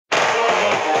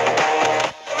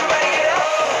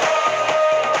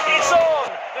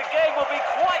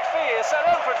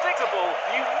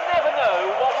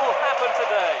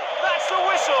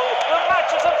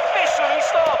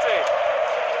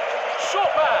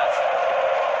pass.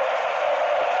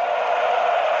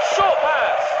 Short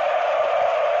pass.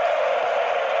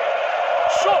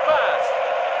 Short pass.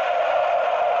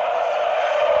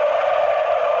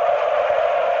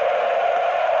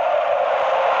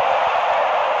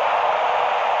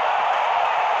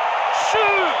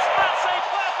 Shoots! That's a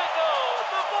perfect goal.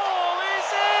 The ball is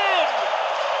in.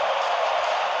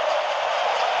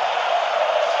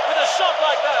 With a shot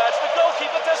like that, the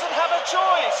goalkeeper doesn't have a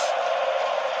choice.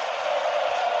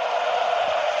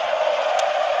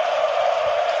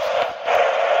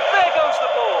 There goes the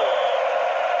ball.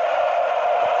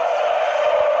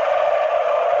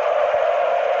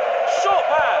 Short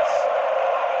pass.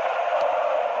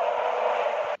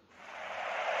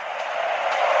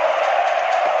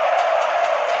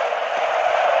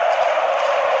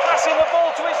 Passing the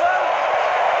ball to his own.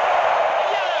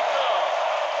 Yellow card.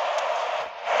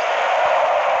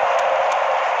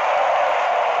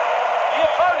 The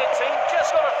opponent team just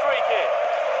got a free kick.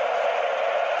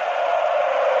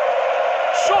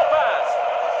 Short pass.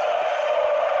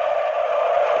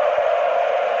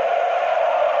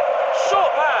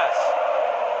 Short pass.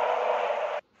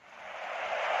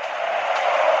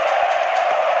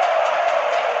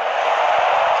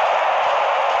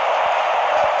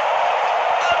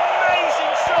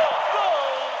 Amazing shot. Goal.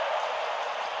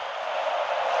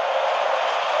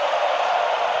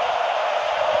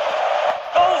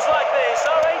 Goals like this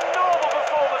are a normal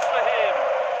performance for him.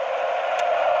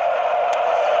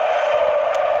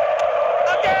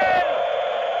 Again.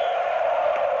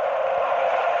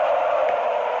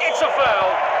 It's a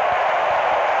foul.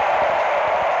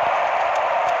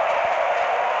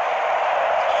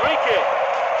 Free kick.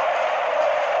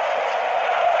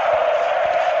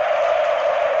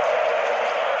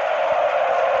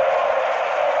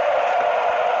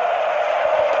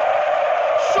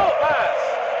 Short pass.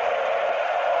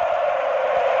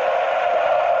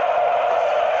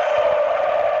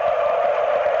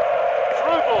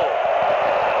 Through ball.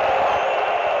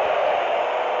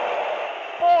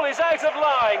 Ball is out of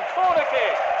line. Corner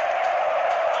kick.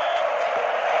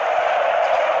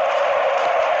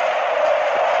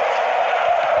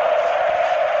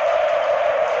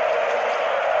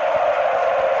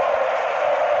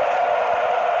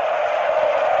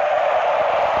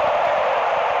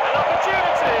 An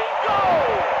opportunity. Goal!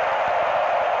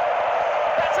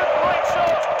 That's a great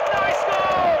shot. Nice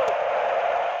goal!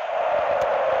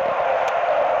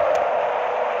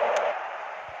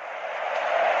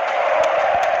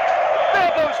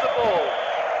 There goes the ball.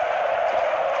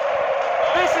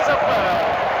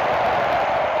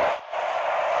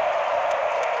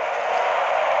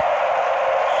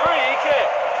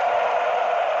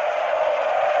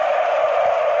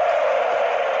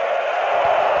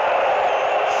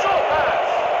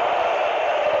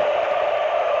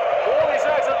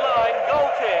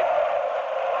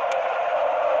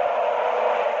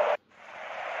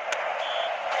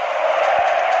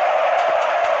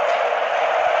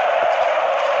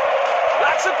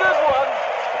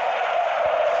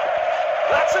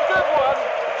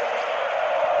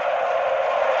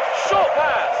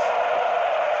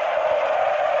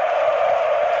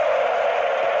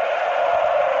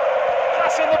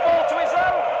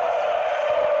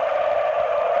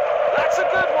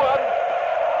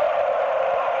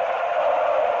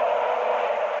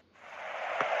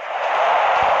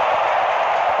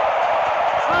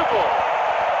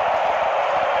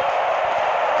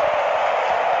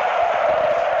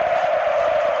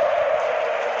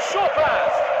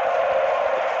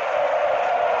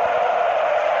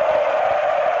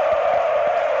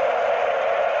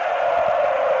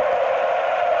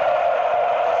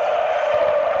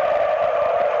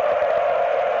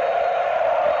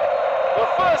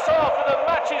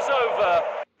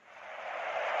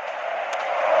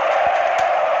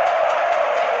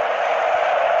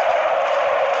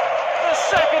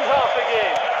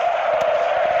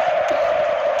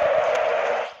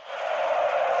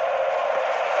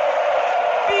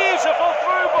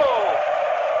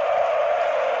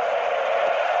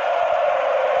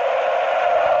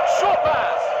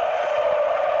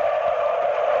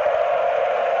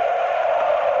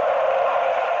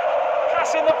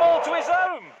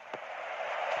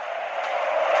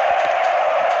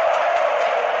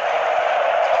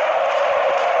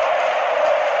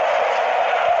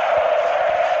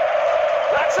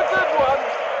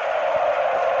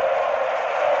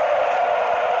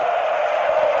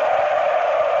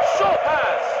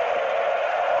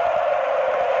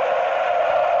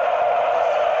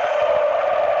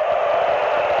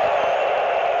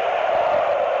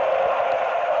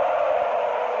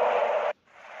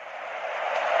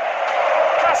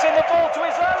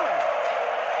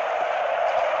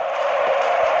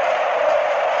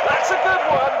 That's a good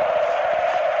one.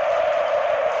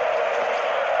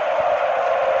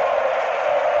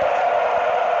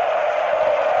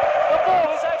 The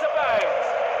ball is out of bounds.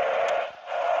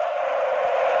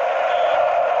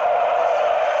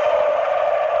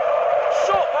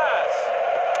 Short pass.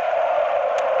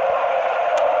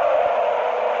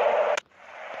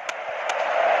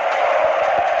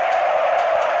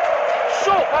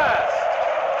 Short pass.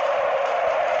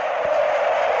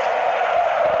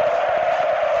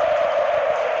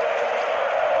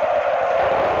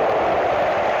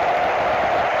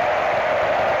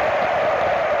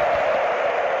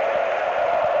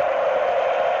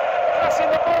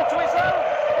 Passing the ball to his own.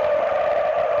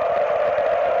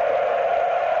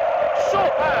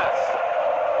 Short pass.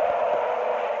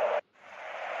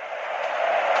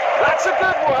 That's a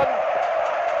good one.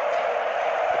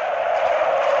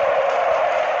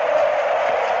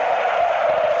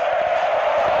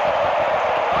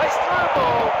 Nice through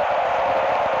ball.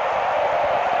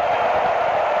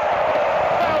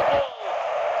 Foul ball.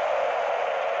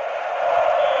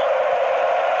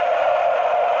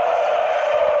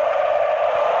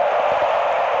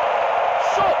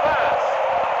 Short pass.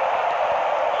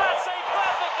 That's a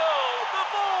perfect goal. The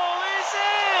ball is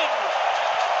in.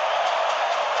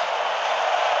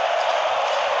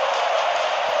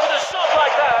 With a shot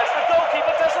like that, the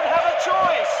goalkeeper doesn't have a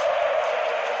choice.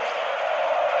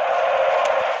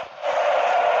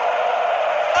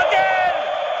 Again!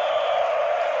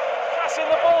 Passing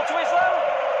the ball to his own.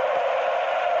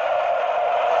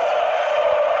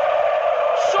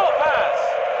 Short pass.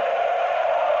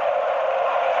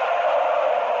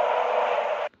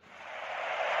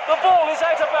 The ball is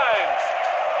out of bounds.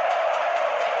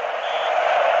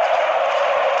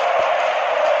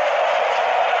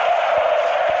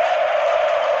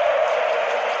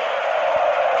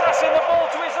 Passing the ball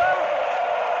to his own.